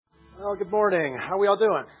Well, good morning. How are we all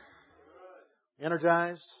doing?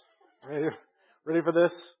 Energized? Ready for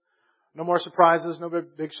this? No more surprises, no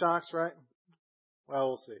big shocks, right? Well,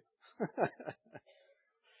 we'll see.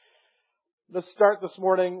 Let's start this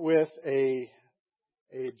morning with a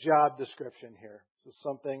job description here. This is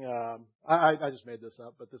something, I just made this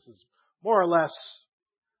up, but this is more or less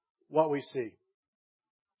what we see.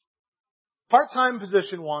 Part-time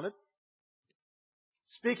position wanted.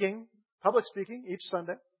 Public speaking each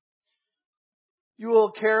Sunday. You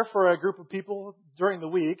will care for a group of people during the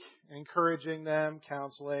week, encouraging them,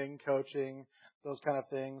 counseling, coaching, those kind of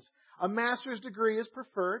things. A master's degree is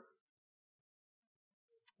preferred.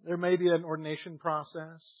 There may be an ordination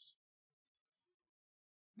process.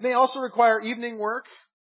 It may also require evening work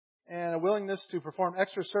and a willingness to perform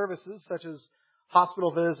extra services such as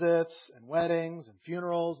hospital visits and weddings and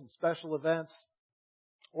funerals and special events,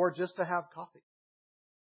 or just to have coffee.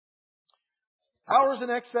 Hours in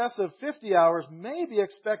excess of 50 hours may be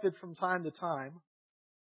expected from time to time.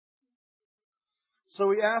 So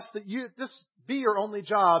we ask that this be your only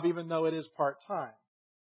job, even though it is part-time.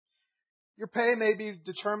 Your pay may be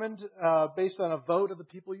determined based on a vote of the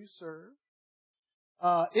people you serve.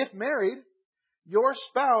 If married, your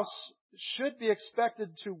spouse should be expected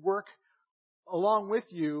to work along with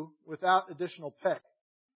you without additional pay.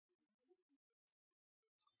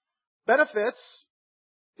 Benefits,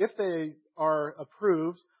 if they are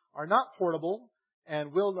approved, are not portable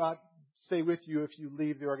and will not stay with you if you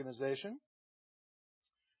leave the organization.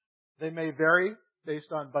 They may vary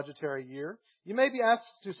based on budgetary year. You may be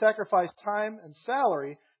asked to sacrifice time and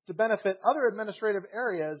salary to benefit other administrative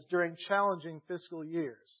areas during challenging fiscal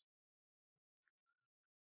years.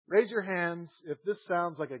 Raise your hands if this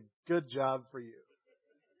sounds like a good job for you.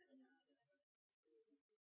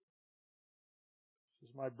 This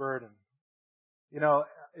is my burden.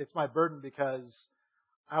 It's my burden because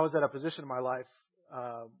I was at a position in my life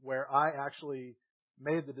where I actually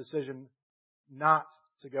made the decision not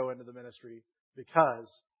to go into the ministry because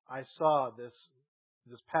I saw this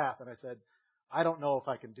path and I said, I don't know if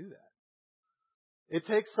I can do that. It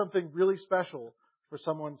takes something really special for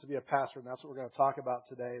someone to be a pastor, and that's what we're going to talk about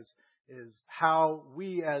today is how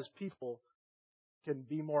we as people can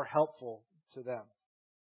be more helpful to them.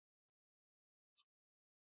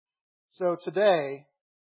 So today,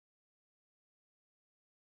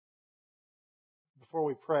 before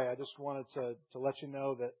we pray, I just wanted to let you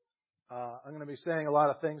know that I'm going to be saying a lot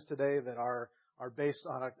of things today that are based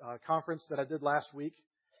on a conference that I did last week.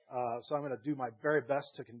 So I'm going to do my very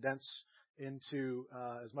best to condense into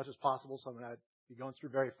as much as possible. So I'm going to be going through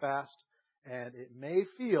very fast. And it may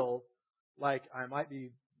feel like I might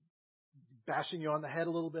be bashing you on the head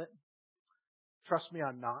a little bit. Trust me,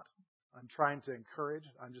 I'm not. I'm trying to encourage.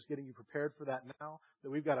 I'm just getting you prepared for that now, that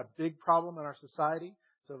we've got a big problem in our society.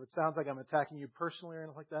 So if it sounds like I'm attacking you personally or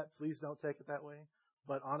anything like that, please don't take it that way.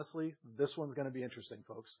 But honestly, this one's going to be interesting,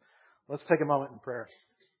 folks. Let's take a moment in prayer.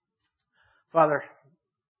 Father,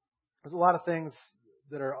 there's a lot of things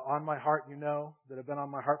that are on my heart, that have been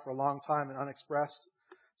on my heart for a long time and unexpressed.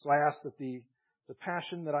 So I ask that the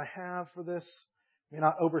passion that I have for this may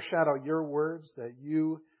not overshadow your words, that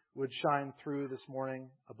you would shine through this morning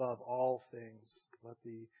above all things. Let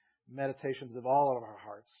the meditations of all of our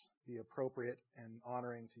hearts be appropriate and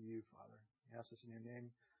honoring to you, Father. We ask this in your name,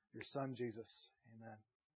 your Son, Jesus. Amen.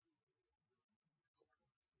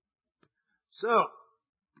 So,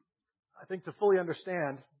 I think to fully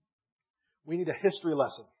understand, we need a history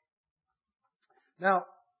lesson. Now,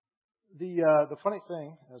 the funny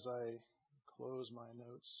thing, as I close my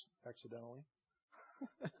notes accidentally,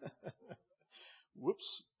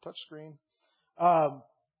 whoops, touch screen.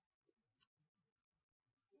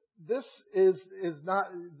 This is not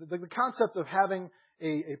the concept of having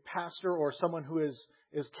a pastor or someone who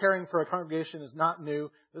is caring for a congregation is not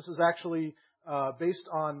new. This is actually based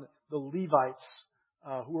on the Levites,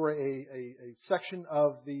 who were a section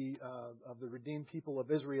of the redeemed people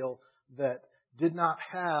of Israel that did not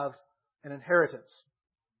have an inheritance.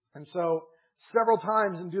 And so several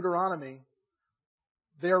times in Deuteronomy,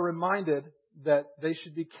 they are reminded that they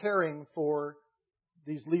should be caring for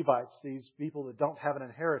these Levites, these people that don't have an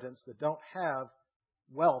inheritance, that don't have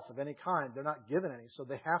wealth of any kind. They're not given any, so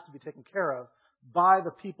they have to be taken care of by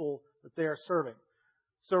the people that they are serving.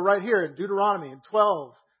 So right here in Deuteronomy in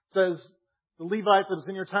 12 says, the Levite that is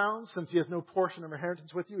in your town, since he has no portion of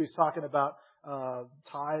inheritance with you, he's talking about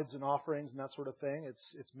tithes and offerings and that sort of thing.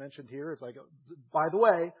 It's mentioned here. It's like, by the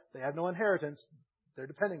way, they have no inheritance. They're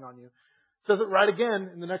depending on you. It says it right again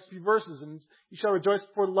in the next few verses. And you shall rejoice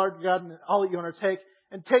before the Lord your God in all that you undertake,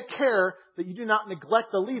 and take care that you do not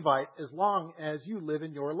neglect the Levite as long as you live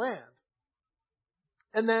in your land.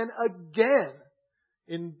 And then again,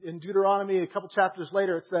 in Deuteronomy, a couple chapters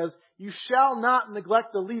later, it says, "You shall not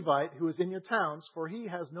neglect the Levite who is in your towns, for he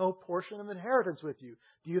has no portion of inheritance with you."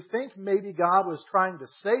 Do you think maybe God was trying to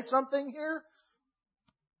say something here?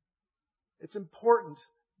 It's important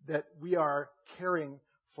that we are caring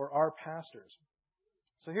for our pastors.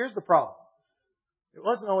 So here's the problem. It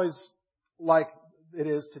wasn't always like it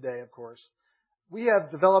is today, of course. We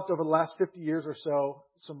have developed over the last 50 years or so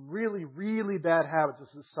some really, really bad habits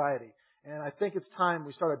as a society. And I think it's time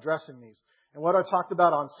we start addressing these. And what I talked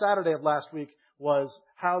about on Saturday of last week was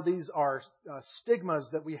how these are stigmas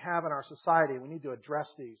that we have in our society. We need to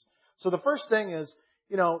address these. So the first thing is,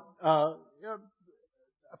 a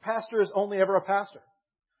pastor is only ever a pastor.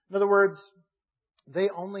 In other words, they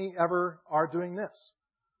only ever are doing this.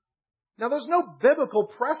 Now, there's no biblical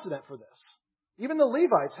precedent for this. Even the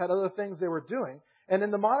Levites had other things they were doing. And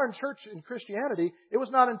in the modern church in Christianity, it was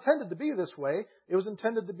not intended to be this way. It was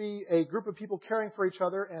intended to be a group of people caring for each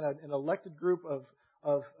other and an elected group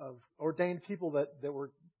of ordained people that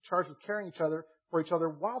were charged with caring for each other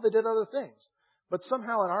while they did other things. But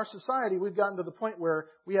somehow in our society, we've gotten to the point where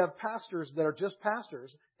we have pastors that are just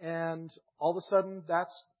pastors, and all of a sudden,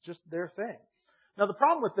 that's just their thing. Now, the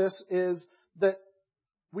problem with this is that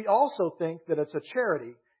we also think that it's a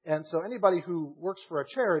charity. And so anybody who works for a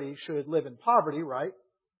charity should live in poverty, right?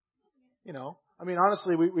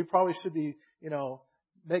 Honestly, we probably should be,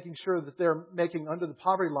 making sure that they're making under the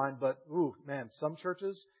poverty line. But, some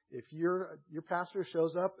churches, if your pastor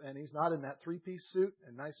shows up and he's not in that 3-piece suit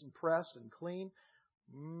and nice and pressed and clean,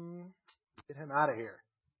 get him out of here.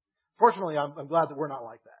 Fortunately, I'm glad that we're not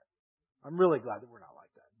like that. I'm really glad that we're not like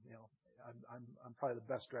that. I'm probably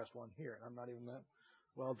the best dressed one here, and I'm not even that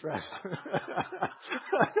well dressed.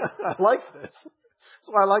 I like this. That's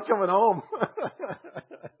why I like coming home.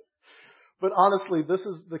 But honestly, this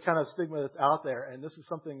is the kind of stigma that's out there, and this is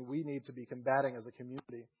something we need to be combating as a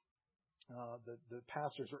community. The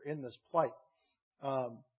pastors are in this plight.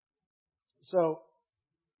 So,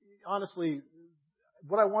 honestly,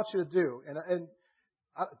 what I want you to do, and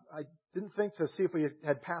I didn't think to see if we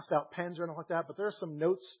had passed out pens or anything like that, but there are some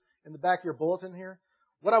notes in the back of your bulletin here.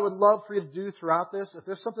 What I would love for you to do throughout this, if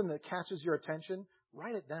there's something that catches your attention,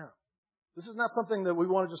 write it down. This is not something that we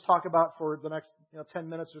want to just talk about for the next 10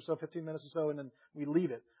 minutes or so, 15 minutes or so, and then we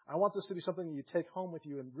leave it. I want this to be something that you take home with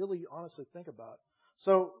you and really honestly think about.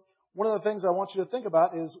 So one of the things I want you to think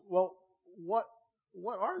about is, well, what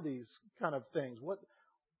are these kind of things?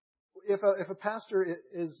 If a pastor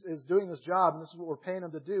is doing this job, and this is what we're paying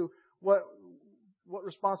them to do, what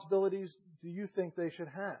responsibilities do you think they should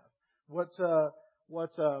have? What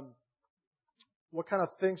kind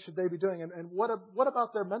of things should they be doing? And what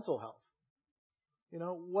about their mental health?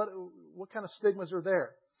 What kind of stigmas are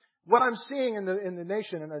there? What I'm seeing in the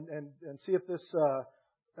nation, and see if this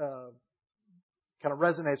kind of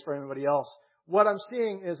resonates for anybody else. What I'm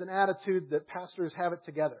seeing is an attitude that pastors have it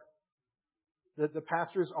together. That the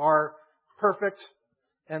pastors are perfect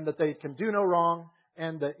and that they can do no wrong,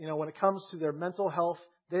 and that, when it comes to their mental health,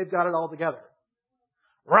 they've got it all together.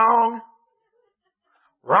 Wrong!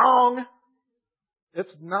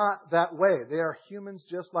 It's not that way. They are humans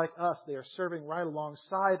just like us. They are serving right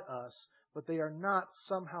alongside us, but they are not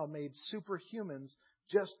somehow made superhumans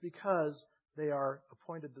just because they are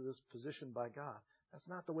appointed to this position by God. That's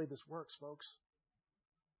not the way this works, folks.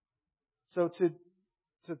 So to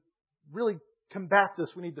really combat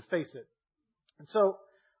this, we need to face it. And so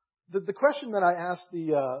the question that I asked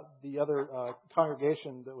the other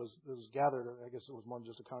congregation that was gathered, I guess it was more than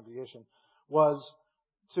just a congregation, was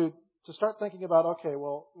to start thinking about, okay,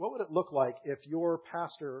 well, what would it look like if your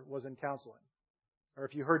pastor was in counseling? Or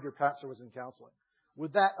if you heard your pastor was in counseling?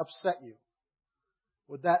 Would that upset you?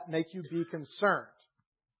 Would that make you be concerned?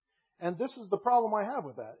 And this is the problem I have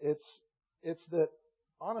with that. It's that,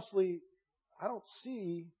 honestly, I don't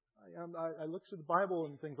see, I look through the Bible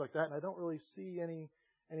and things like that, and I don't really see any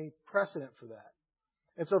precedent for that.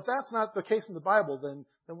 And so if that's not the case in the Bible, then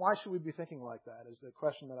why should we be thinking like that is the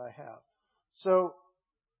question that I have. So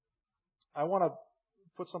I want to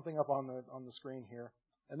put something up on the screen here.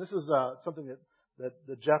 And this is something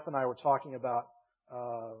that Jeff and I were talking about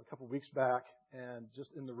a couple of weeks back, and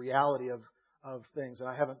just in the reality of things. And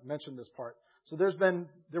I haven't mentioned this part. So there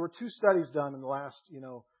were 2 studies done in the last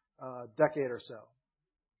decade or so.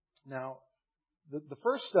 Now, the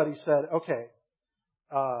first study said, okay,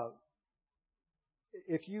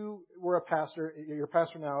 if you were a pastor, you're a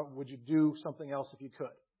pastor now, would you do something else if you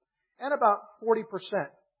could? And about 40%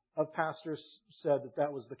 of pastors said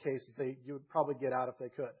that was the case, that you would probably get out if they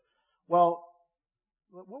could. Well,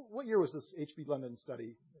 what year was this H.B. London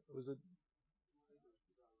study? Was it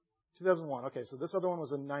 2001. Okay, so this other one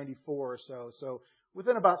was in 94 or so. So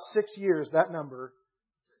within about 6 years, that number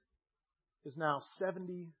is now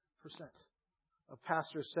 70% of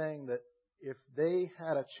pastors saying that if they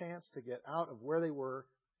had a chance to get out of where they were,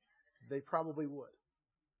 they probably would.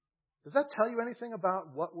 Does that tell you anything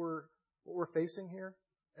about what we're facing here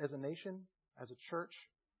as a nation, as a church,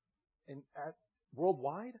 and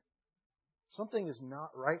worldwide? Something is not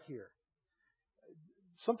right here.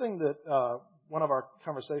 Something that one of our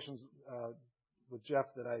conversations with Jeff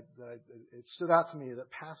it stood out to me that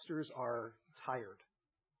pastors are tired.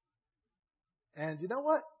 And you know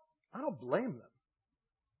what? I don't blame them.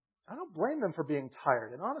 I don't blame them for being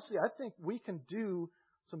tired. And honestly, I think we can do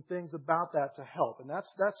some things about that to help. And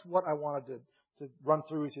that's what I wanted to run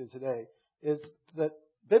through with you today, is that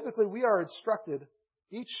biblically we are instructed,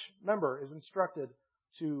 each member is instructed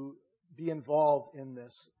to be involved in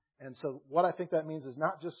this. And so what I think that means is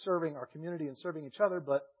not just serving our community and serving each other,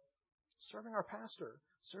 but serving our pastor,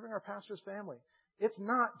 serving our pastor's family. It's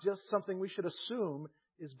not just something we should assume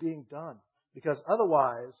is being done, because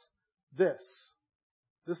otherwise this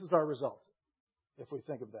is our result if we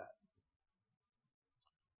think of that.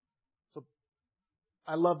 So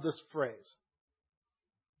I love this phrase.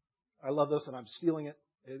 I love this, and I'm stealing it.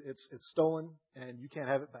 It's stolen, and you can't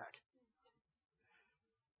have it back.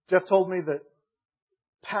 Jeff told me that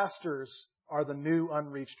pastors are the new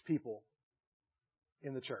unreached people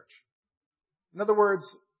in the church. In other words,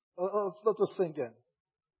 let this sink in.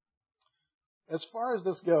 As far as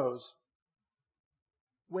this goes,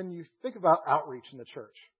 when you think about outreach in the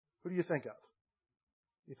church, who do you think of?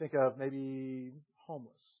 You think of maybe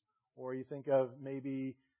homeless, or you think of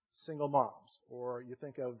maybe single moms, or you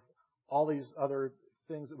think of all these other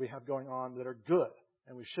things that we have going on that are good,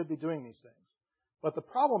 and we should be doing these things. But the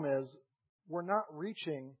problem is, we're not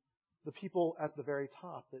reaching the people at the very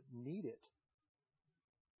top that need it.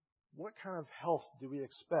 What kind of health do we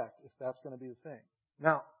expect if that's going to be the thing?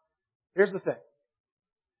 Now, here's the thing.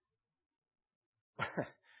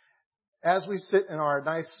 As we sit in our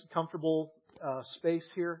nice, comfortable space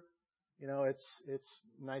here, you know, it's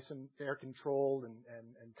nice and air controlled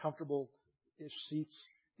and comfortable-ish seats.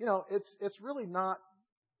 You know, it's really not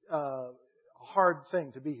a hard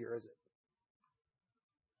thing to be here, is it?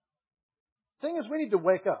 Thing is, we need to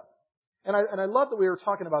wake up. And I love that we were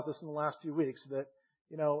talking about this in the last few weeks, that,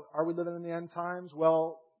 you know, are we living in the end times?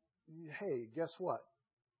 Well, hey, guess what?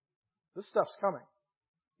 This stuff's coming.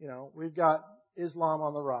 You know, we've got Islam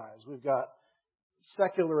on the rise. We've got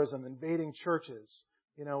secularism invading churches.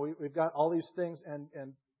 You know, we've got all these things, and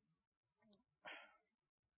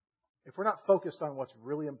if we're not focused on what's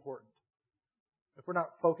really important, if we're not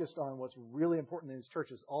focused on what's really important in these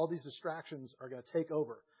churches, all these distractions are going to take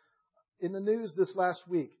over. In the news this last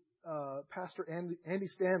week, Pastor Andy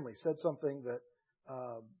Stanley said something that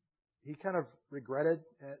he kind of regretted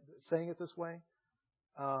saying it this way.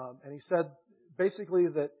 And he said basically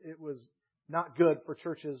that it was not good for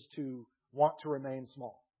churches to want to remain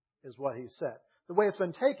small, is what he said. The way it's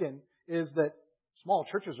been taken is that small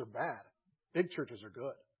churches are bad. Big churches are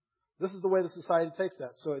good. This is the way the society takes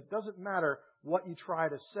that. So it doesn't matter what you try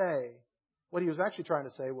to say. What he was actually trying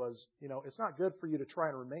to say was, you know, it's not good for you to try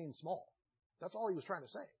and remain small. That's all he was trying to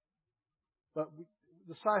say. But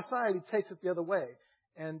the society takes it the other way.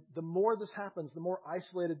 And the more this happens, the more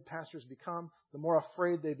isolated pastors become, the more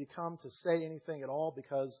afraid they become to say anything at all,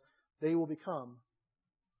 because they will become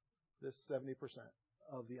this 70%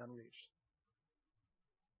 of the unreached.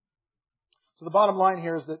 So the bottom line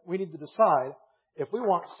here is that we need to decide if we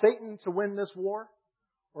want Satan to win this war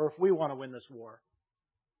or if we want to win this war.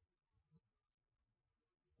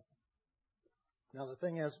 Now the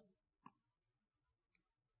thing is,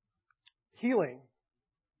 healing,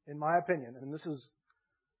 in my opinion, and this is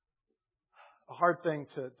a hard thing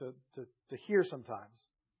to hear sometimes,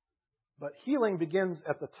 but healing begins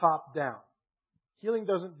at the top down. Healing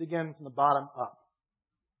doesn't begin from the bottom up.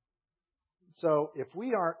 So if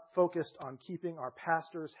we aren't focused on keeping our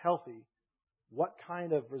pastors healthy, what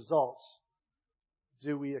kind of results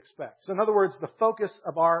do we expect? So in other words, the focus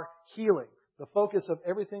of our healing, the focus of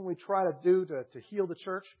everything we try to do to heal the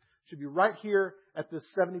church should be right here at this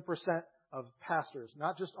 70% of pastors,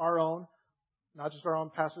 not just our own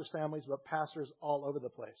pastors' families, but pastors all over the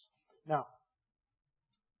place. Now,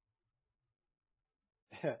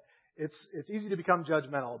 it's easy to become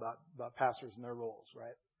judgmental about pastors and their roles,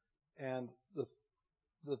 right? And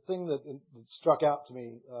the thing that struck out to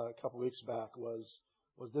me a couple of weeks back was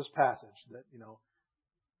this passage that, you know,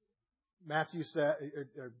 Matthew said,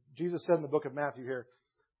 or Jesus said in the book of Matthew here,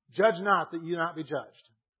 "Judge not that you not be judged.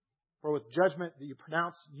 For with judgment that you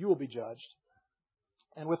pronounce, you will be judged.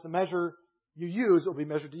 And with the measure you use, it will be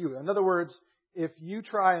measured to you. In other words, if you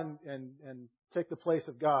try and take the place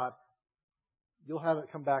of God, you'll have it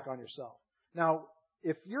come back on yourself. Now,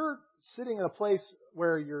 if you're sitting in a place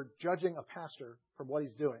where you're judging a pastor from what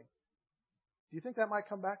he's doing, do you think that might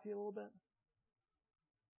come back to you a little bit?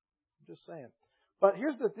 I'm just saying. But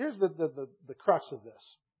here's the crux of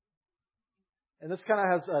this. And this kind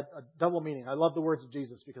of has a double meaning. I love the words of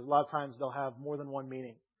Jesus because a lot of times they'll have more than one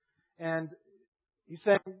meaning. And he's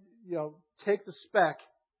saying, take the speck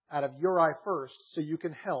out of your eye first so you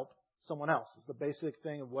can help someone else. It's the basic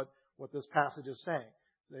thing of what this passage is saying.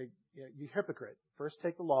 So, you hypocrite. First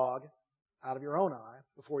take the log out of your own eye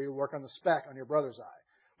before you work on the speck on your brother's eye.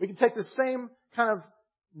 We can take the same kind of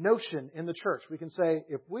notion in the church. We can say,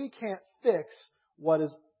 if we can't fix what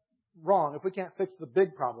is wrong, if we can't fix the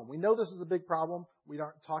big problem, we know this is a big problem. We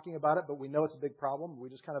aren't talking about it, but we know it's a big problem. We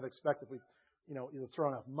just kind of expect if we, either throw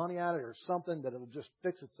enough money at it or something that it'll just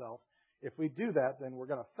fix itself. If we do that, then we're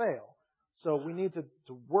going to fail. So we need to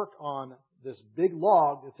work on this big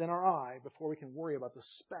log that's in our eye before we can worry about the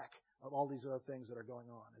speck of all these other things that are going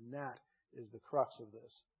on. And that is the crux of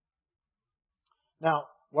this. Now,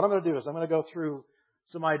 what I'm going to do is I'm going to go through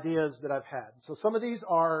some ideas that I've had. So some of these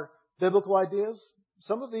are biblical ideas.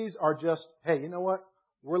 Some of these are just, hey, you know what?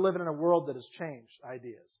 We're living in a world that has changed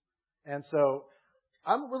ideas. And so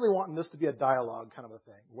I'm really wanting this to be a dialogue kind of a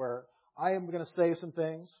thing where I am going to say some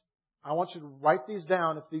things. I want you to write these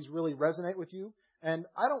down if these really resonate with you. And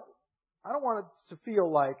I don't want it to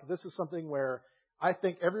feel like this is something where I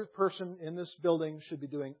think every person in this building should be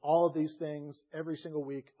doing all of these things every single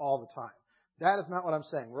week, all the time. That is not what I'm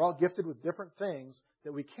saying. We're all gifted with different things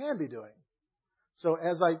that we can be doing. So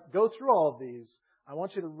as I go through all of these, I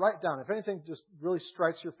want you to write down. If anything just really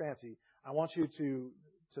strikes your fancy, I want you to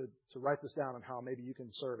write this down on how maybe you can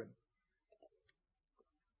serve and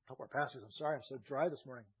help our pastors. I'm sorry, I'm so dry this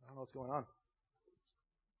morning. I don't know what's going on.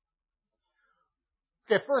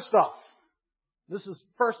 Okay, first off, this is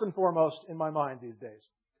first and foremost in my mind these days.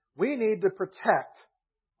 We need to protect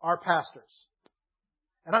our pastors.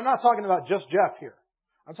 And I'm not talking about just Jeff here.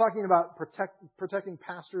 I'm talking about protecting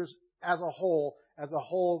pastors as a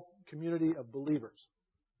whole community of believers.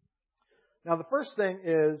 Now, the first thing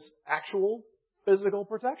is actual physical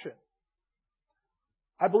protection.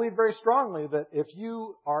 I believe very strongly that if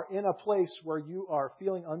you are in a place where you are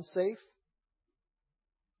feeling unsafe,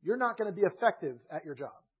 you're not going to be effective at your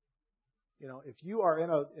job. If you are in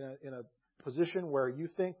a position where you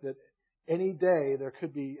think that any day there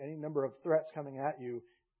could be any number of threats coming at you,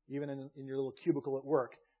 even in your little cubicle at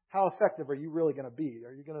work, how effective are you really going to be?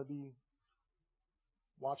 Are you going to be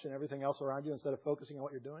watching everything else around you instead of focusing on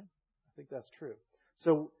what you're doing? I think that's true.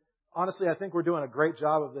 So honestly, I think we're doing a great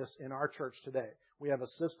job of this in our church today. We have a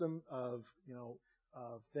system of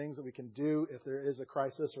things that we can do if there is a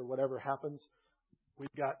crisis or whatever happens. We've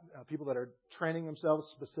got people that are training themselves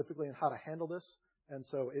specifically in how to handle this. And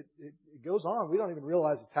so it goes on. We don't even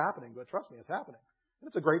realize it's happening, but trust me, it's happening. And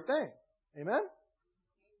it's a great thing. Amen?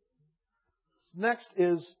 Next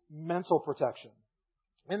is mental protection.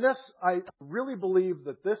 In this, I really believe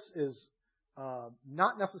that this is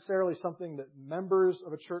not necessarily something that members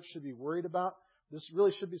of a church should be worried about. This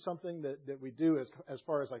really should be something that we do as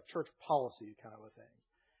far as like church policy kind of a thing.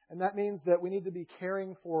 And that means that we need to be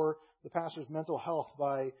caring for the pastor's mental health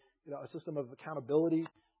by a system of accountability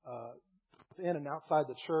within and outside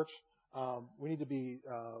the church. We need to be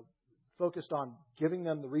focused on giving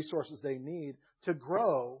them the resources they need to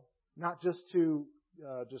grow, not just to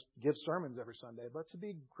just give sermons every Sunday, but to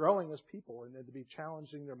be growing as people and to be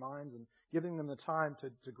challenging their minds and giving them the time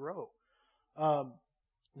to grow.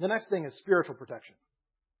 The next thing is spiritual protection.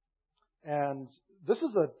 And this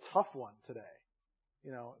is a tough one today,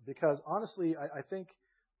 because honestly, I think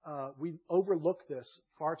we overlook this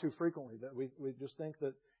far too frequently, that we just think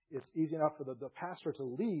that it's easy enough for the pastor to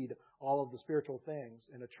lead all of the spiritual things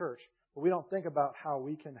in a church, but we don't think about how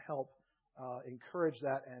we can help encourage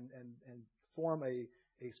that and form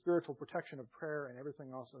a spiritual protection of prayer and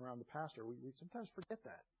everything else around the pastor. We sometimes forget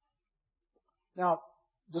that. Now,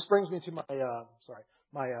 this brings me to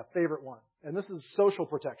my favorite one, and this is social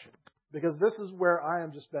protection, because this is where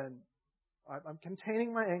I'm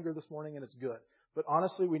containing my anger this morning, and it's good. But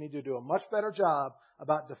honestly, we need to do a much better job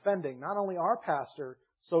about defending not only our pastor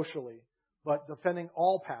socially, but defending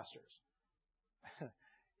all pastors.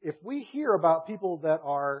 If we hear about people that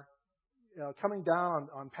are coming down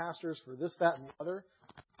on pastors for this, that, and the other,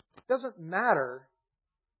 it doesn't matter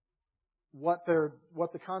what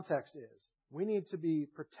the context is. We need to be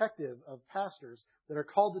protective of pastors that are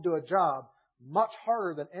called to do a job much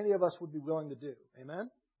harder than any of us would be willing to do. Amen?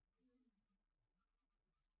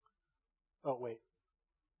 Oh, wait.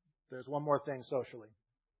 there's one more thing socially.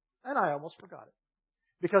 And I almost forgot it.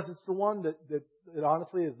 Because it's the one that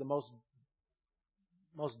honestly is the most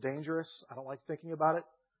dangerous. I don't like thinking about it.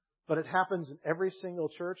 But it happens in every single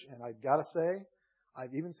church, and I've got to say,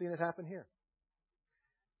 I've even seen it happen here.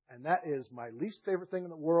 And that is my least favorite thing in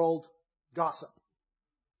the world, gossip.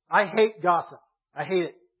 I hate gossip. I hate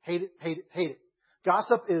it. Hate it, hate it, hate it.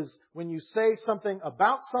 Gossip is when you say something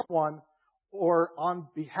about someone or on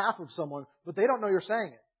behalf of someone, but they don't know you're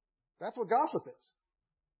saying it. That's what gossip is.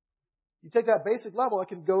 You take that basic level, it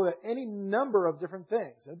can go to any number of different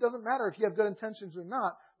things. And it doesn't matter if you have good intentions or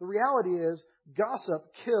not. The reality is, gossip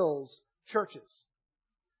kills churches.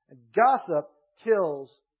 And gossip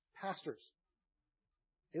kills pastors.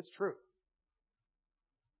 It's true.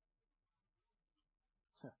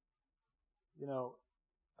 You know,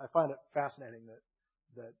 I find it fascinating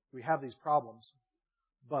that we have these problems,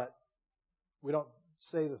 but we don't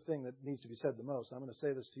say the thing that needs to be said the most. I'm going to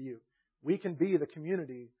say this to you. We can be the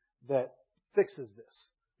community that fixes this.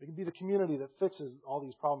 We can be the community that fixes all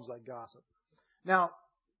these problems like gossip. Now,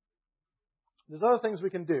 there's other things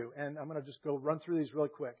we can do, and I'm going to just go run through these really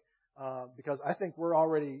quick because I think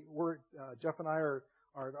Jeff and I are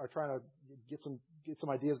trying to get some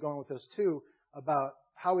ideas going with this too about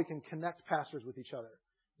how we can connect pastors with each other.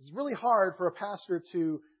 It's really hard for a pastor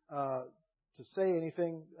to say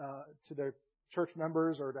anything to their church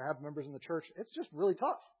members or to have members in the church. It's just really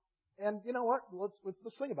tough. And you know what? Let's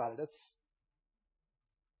think about it.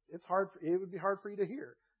 It's hard. It would be hard for you to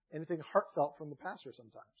hear anything heartfelt from the pastor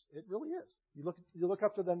sometimes. It really is. You look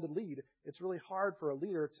up to them to lead. It's really hard for a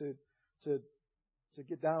leader to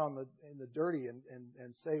get down in the dirty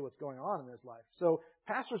and say what's going on in his life. So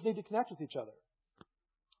pastors need to connect with each other.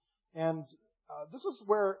 And this is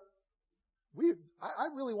where I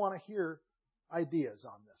really want to hear ideas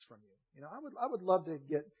on this from you. You know, I would love to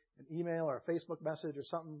get an email or a Facebook message or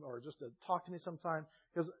something, or just to talk to me sometime.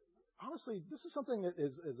 Because honestly, this is something that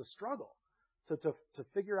is a struggle to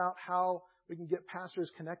figure out how we can get pastors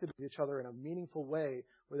connected with each other in a meaningful way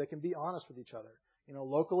where they can be honest with each other. You know,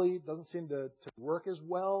 locally it doesn't seem to work as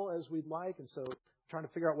well as we'd like, and so trying to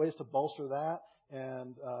figure out ways to bolster that,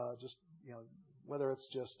 and just, you know, whether it's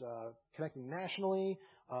just connecting nationally,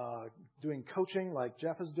 doing coaching like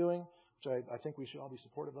Jeff is doing, which I think we should all be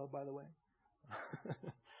supportive of, by the way.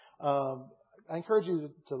 I encourage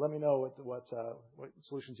you to let me know what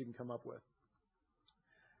solutions you can come up with.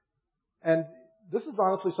 And this is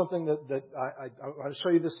honestly something that I want to show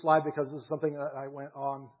you this slide because this is something that I went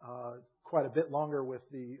on quite a bit longer with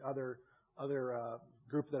the other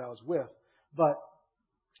group that I was with. But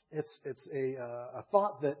it's a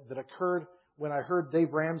thought that occurred when I heard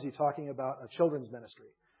Dave Ramsey talking about a children's ministry.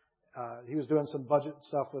 He was doing some budget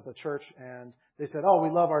stuff with a church, and they said, "Oh, we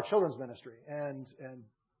love our children's ministry." And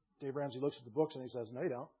Dave Ramsey looks at the books and he says, "No, you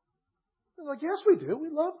don't." They're like, "Yes, we do. We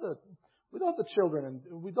love the children,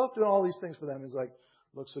 and we love doing all these things for them." He's like,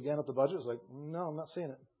 looks again at the budget. He's like, "No, I'm not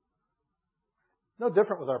seeing it." No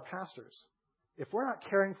different with our pastors. If we're not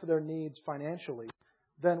caring for their needs financially,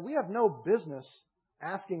 then we have no business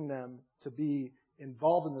asking them to be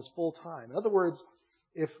involved in this full time. In other words,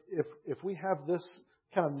 if we have this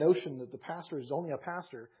kind of notion that the pastor is only a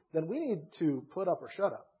pastor, then we need to put up or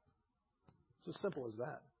shut up. It's as simple as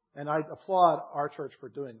that. And I applaud our church for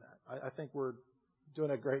doing that. I think we're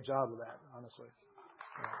doing a great job of that, honestly.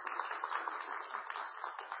 Yeah.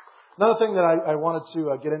 Another thing that I wanted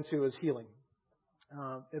to get into is healing.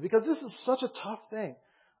 Because this is such a tough thing.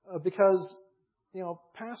 Because, you know,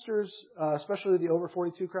 pastors, especially the over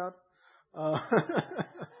 42 crowd,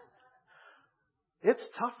 it's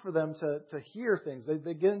tough for them to hear things.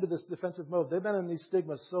 They get into this defensive mode. They've been in these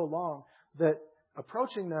stigmas so long that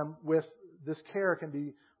approaching them with this care can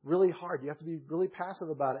be really hard. You have to be really passive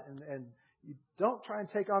about it, and you don't try and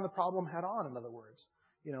take on the problem head on, in other words.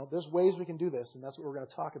 You know, there's ways we can do this, and that's what we're going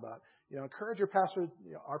to talk about. You know, encourage your pastor,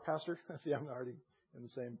 our pastor. See, I'm already in the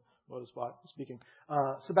same mode of spot speaking.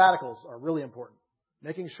 Sabbaticals are really important.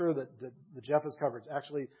 Making sure that Jeff is covered.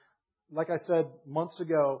 Actually, like I said months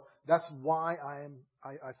ago, that's why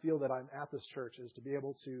I feel that I'm at this church, is to be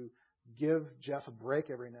able to give Jeff a break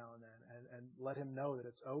every now and then and let him know that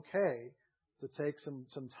it's okay to take some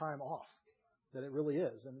time off, that it really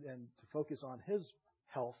is, and to focus on his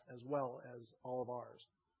health as well as all of ours.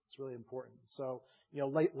 It's really important. So, you know,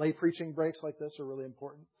 lay preaching breaks like this are really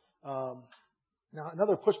important. Now,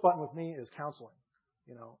 another push button with me is counseling.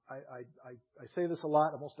 You know, I say this a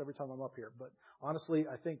lot almost every time I'm up here, but honestly,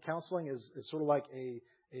 I think counseling is sort of like a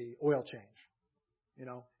oil change. You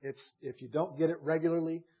know, it's, if you don't get it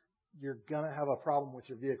regularly, you're going to have a problem with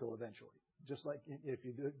your vehicle eventually. Just like if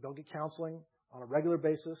you don't get counseling on a regular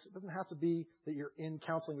basis. It doesn't have to be that you're in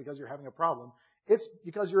counseling because you're having a problem. It's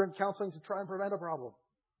because you're in counseling to try and prevent a problem.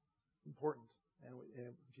 It's important. And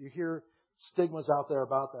if you hear stigmas out there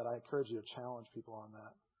about that, I encourage you to challenge people on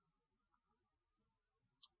that.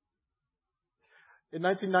 In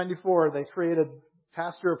 1994, they created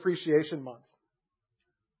Pastor Appreciation Month.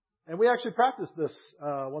 And we actually practiced this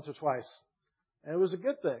once or twice. And it was a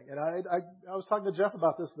good thing. And I was talking to Jeff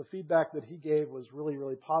about this. The feedback that he gave was really,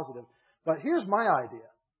 really positive. But here's my idea.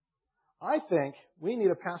 I think we need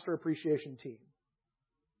a pastor appreciation team.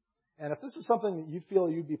 And if this is something that you feel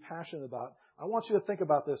you'd be passionate about, I want you to think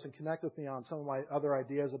about this and connect with me on some of my other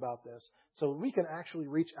ideas about this so we can actually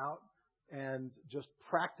reach out and just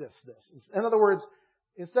practice this. In other words,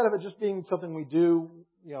 instead of it just being something we do,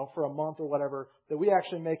 for a month or whatever, that we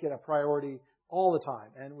actually make it a priority all the time.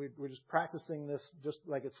 And we're just practicing this just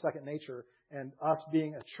like it's second nature, and us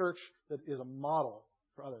being a church that is a model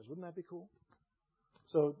for others. Wouldn't that be cool?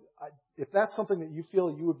 So if that's something that you feel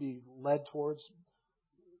you would be led towards,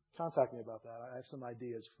 contact me about that. I have some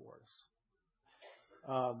ideas for us.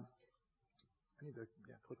 I need to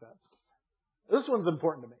click that. This one's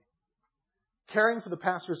important to me. Caring for the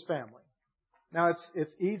pastor's family. Now,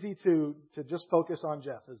 it's easy to just focus on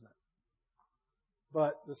Jeff, isn't it?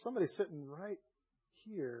 But there's somebody sitting right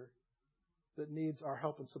here that needs our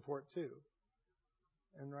help and support too.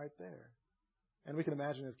 And right there. And we can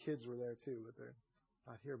imagine his kids were there too, but they're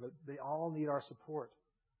not here. But they all need our support.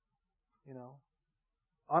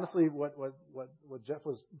 Honestly, what Jeff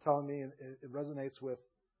was telling me, it resonates with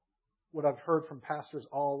what I've heard from pastors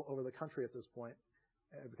all over the country at this point,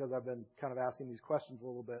 because I've been kind of asking these questions a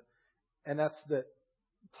little bit. And that's that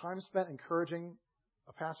time spent encouraging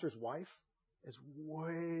a pastor's wife is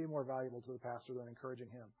way more valuable to the pastor than encouraging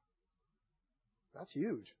him. That's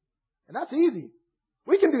huge. And that's easy.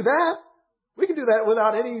 We can do that. We can do that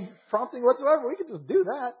without any prompting whatsoever. We can just do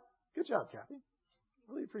that. Good job, Kathy.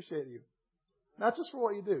 Really appreciate you. Not just for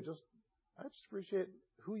what you do. I just appreciate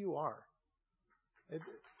who you are.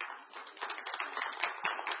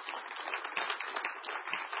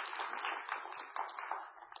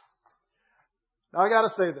 Now I got to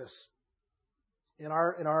say this: in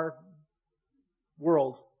our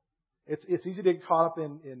world, it's easy to get caught up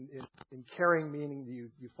in caring, meaning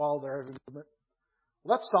you follow their every movement.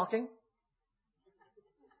 Well, that's stalking.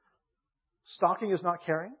 Stalking is not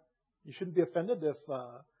caring. You shouldn't be offended if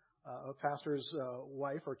a pastor's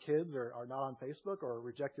wife or kids are not on Facebook or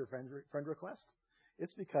reject your friend request.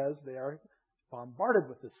 It's because they are bombarded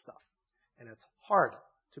with this stuff, and it's hard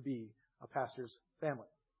to be a pastor's family.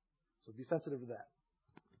 So be sensitive to that.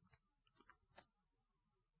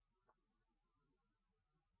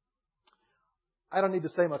 I don't need to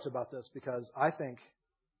say much about this because I think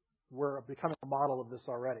we're becoming a model of this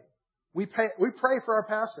already. We pray for our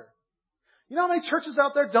pastor. You know how many churches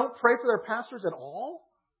out there don't pray for their pastors at all?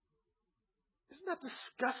 Isn't that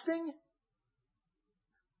disgusting?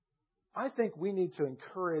 I think we need to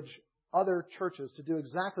encourage other churches to do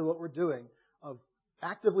exactly what we're doing, of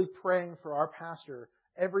actively praying for our pastor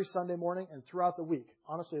every Sunday morning and throughout the week.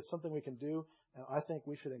 Honestly, it's something we can do, and I think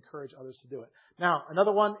we should encourage others to do it. Now,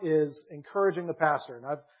 another one is encouraging the pastor. And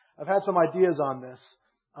I've had some ideas on this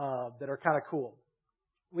that are kind of cool.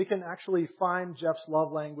 We can actually find Jeff's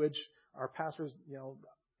love language. Our pastors,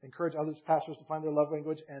 encourage other pastors to find their love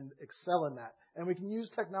language and excel in that. And we can use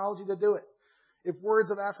technology to do it. If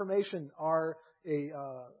words of affirmation are a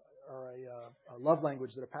love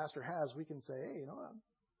language that a pastor has, we can say, hey,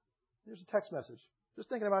 here's a text message. Just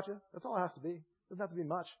thinking about you. That's all it has to be. It doesn't have to be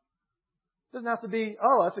much. It doesn't have to be,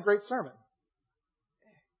 oh, that's a great sermon.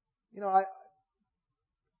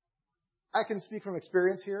 I can speak from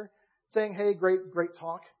experience here. Saying, hey, great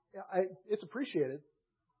talk. It's appreciated.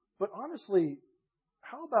 But honestly,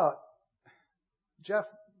 how about, Jeff,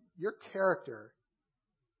 your character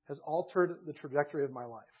has altered the trajectory of my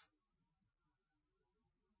life.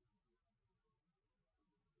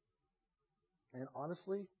 And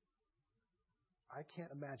honestly, I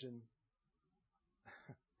can't imagine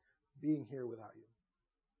being here without you.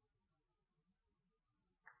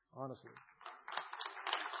 Honestly.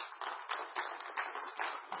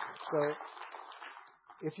 So,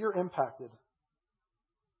 if you're impacted,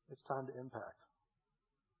 it's time to impact.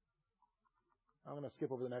 I'm going to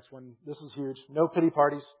skip over the next one. This is huge. No pity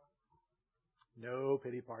parties. No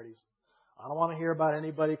pity parties. I don't want to hear about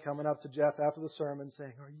anybody coming up to Jeff after the sermon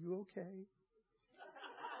saying, are you okay?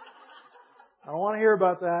 I don't want to hear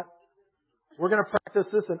about that. We're going to practice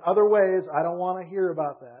this in other ways. I don't want to hear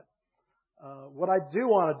about that. What I do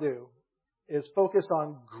want to do is focus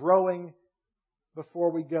on growing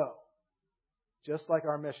before we go. Just like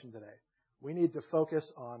our mission today. We need to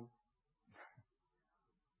focus on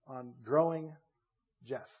on growing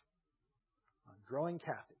Jeff, on growing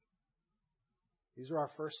Kathy. These are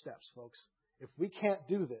our first steps, folks. If we can't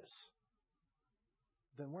do this,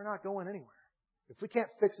 then we're not going anywhere. If we can't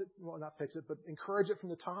fix it, well, not fix it, but encourage it from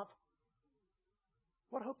the top,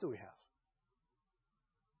 what hope do we have?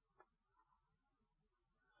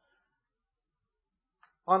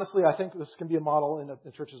 Honestly, I think this can be a model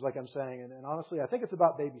in churches like I'm saying, and honestly, I think it's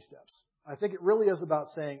about baby steps. I think it really is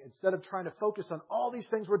about saying, instead of trying to focus on all these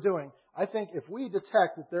things we're doing, I think if we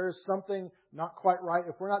detect that there is something not quite right,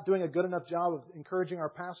 if we're not doing a good enough job of encouraging our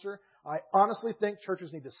pastor, I honestly think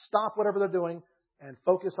churches need to stop whatever they're doing and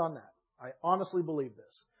focus on that. I honestly believe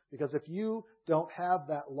this. Because if you don't have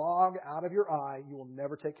that log out of your eye, you will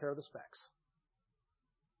never take care of the specks.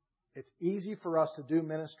 It's easy for us to do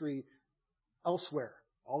ministry elsewhere.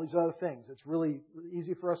 All these other things. It's really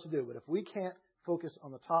easy for us to do. But if we can't focus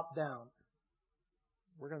on the top down,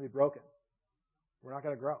 we're going to be broken. We're not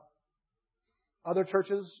going to grow. Other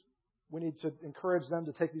churches, we need to encourage them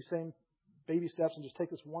to take these same baby steps and just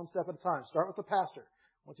take this one step at a time. Start with the pastor.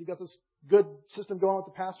 Once you got this good system going with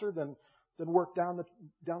the pastor, then work down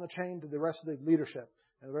the chain to the rest of the leadership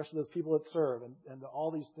and the rest of those people that serve and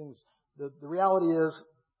all these things. The reality is,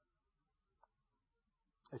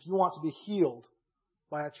 if you want to be healed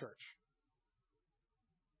by a church,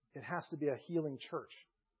 it has to be a healing church.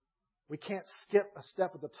 We can't skip a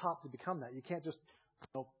step at the top to become that. You can't just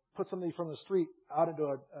put somebody from the street out into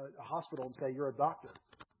a hospital and say, you're a doctor.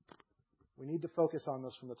 We need to focus on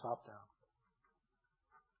this from the top down.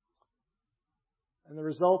 And the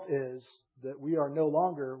result is that we are no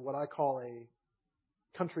longer what I call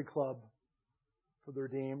a country club for the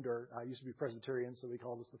redeemed, or I used to be Presbyterian, so we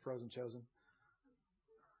call this the frozen chosen.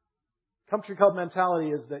 Country club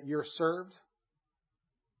mentality is that you're served.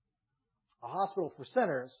 A hospital for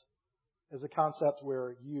sinners is a concept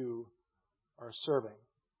where you are serving.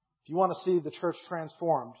 If you want to see the church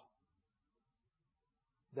transformed,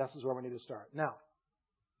 this is where we need to start. Now,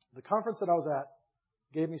 the conference that I was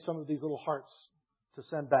at gave me some of these little hearts to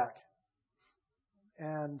send back.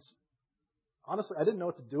 And honestly, I didn't know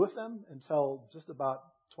what to do with them until just about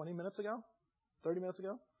 20 minutes ago, 30 minutes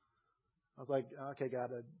ago. I was like, okay,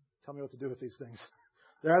 God, tell me what to do with these things.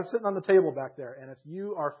 They're sitting on the table back there. And if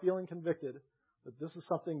you are feeling convicted that this is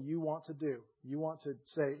something you want to do, you want to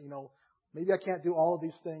say, maybe I can't do all of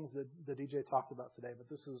these things that DJ talked about today, but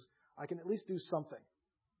I can at least do something.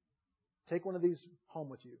 Take one of these home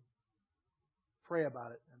with you. Pray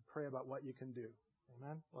about it and pray about what you can do.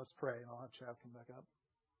 Amen? Let's pray, and I'll have Chaz come back up.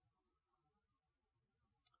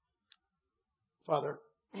 Father,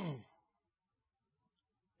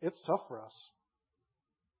 it's tough for us.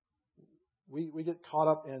 We get caught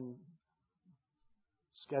up in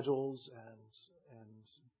schedules and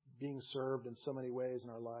being served in so many ways in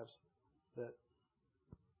our lives that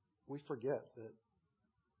we forget that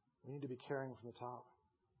we need to be caring from the top.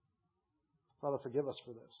 Father, forgive us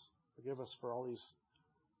for this. Forgive us for all these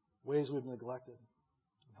ways we've neglected.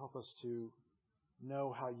 And help us to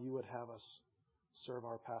know how you would have us serve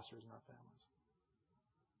our pastors and our families.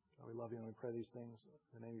 God, we love you and we pray these things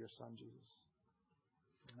in the name of your Son, Jesus.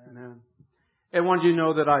 Amen. I wanted you to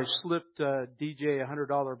know that I slipped DJ a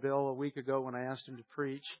 $100 bill a week ago when I asked him to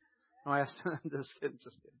preach. No, I asked him, just kidding.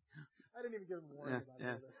 I didn't even give him a warning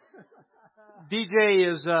about it. DJ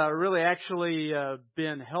has really actually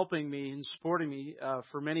been helping me and supporting me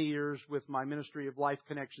for many years with my Ministry of Life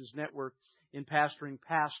Connections Network in pastoring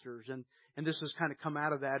pastors. And this has kind of come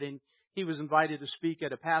out of that. And he was invited to speak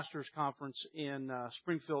at a pastors conference in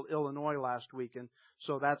Springfield, Illinois last week. And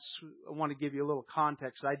so I want to give you a little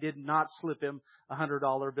context. I did not slip him a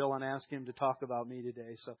 $100 bill and ask him to talk about me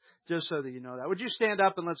today. So just so that you know that. Would you stand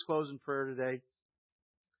up and let's close in prayer today?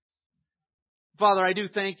 Father, I do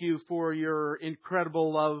thank you for your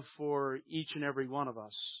incredible love for each and every one of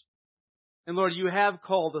us. And Lord, you have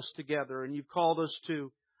called us together, and you've called us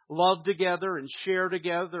to love together and share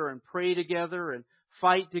together and pray together and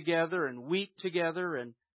fight together and weep together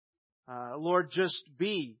and, Lord, just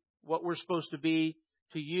be what we're supposed to be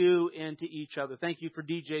to you and to each other. Thank you for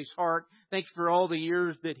DJ's heart. Thank you for all the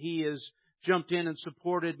years that he has jumped in and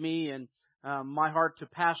supported me and my heart to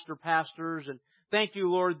pastor pastors. And thank you,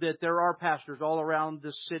 Lord, that there are pastors all around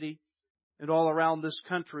this city and all around this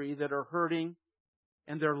country that are hurting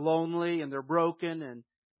and they're lonely and they're broken and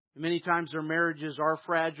many times their marriages are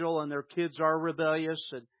fragile and their kids are rebellious.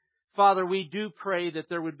 And Father, we do pray that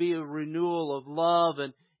there would be a renewal of love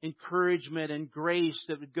and encouragement and grace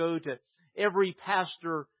that would go to every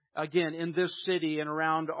pastor, again, in this city and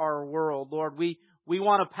around our world. Lord, we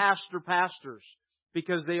want to pastor pastors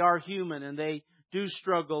because they are human and they do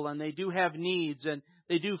struggle and they do have needs and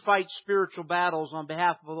they do fight spiritual battles on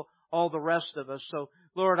behalf of all the rest of us. So,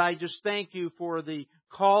 Lord, I just thank you for the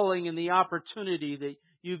calling and the opportunity that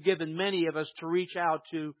you've given many of us to reach out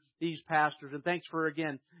to these pastors. And thanks for,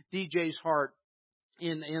 again, DJ's heart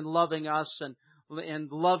in loving us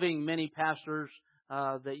and loving many pastors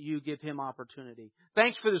that you give him opportunity.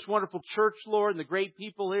 Thanks for this wonderful church, Lord, and the great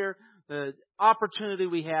people here, the opportunity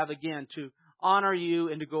we have, again, to honor you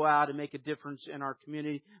and to go out and make a difference in our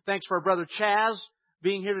community. Thanks for our brother Chaz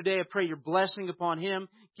being here today. I pray your blessing upon him.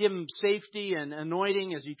 Give him safety and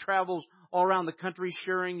anointing as he travels all around the country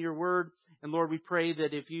sharing your word. And Lord, we pray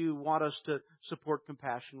that if you want us to support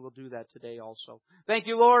Compassion, we'll do that today also. Thank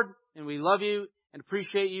you, Lord, and we love you and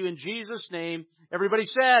appreciate you in Jesus' name. Everybody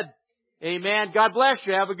said, amen. God bless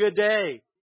you. Have a good day.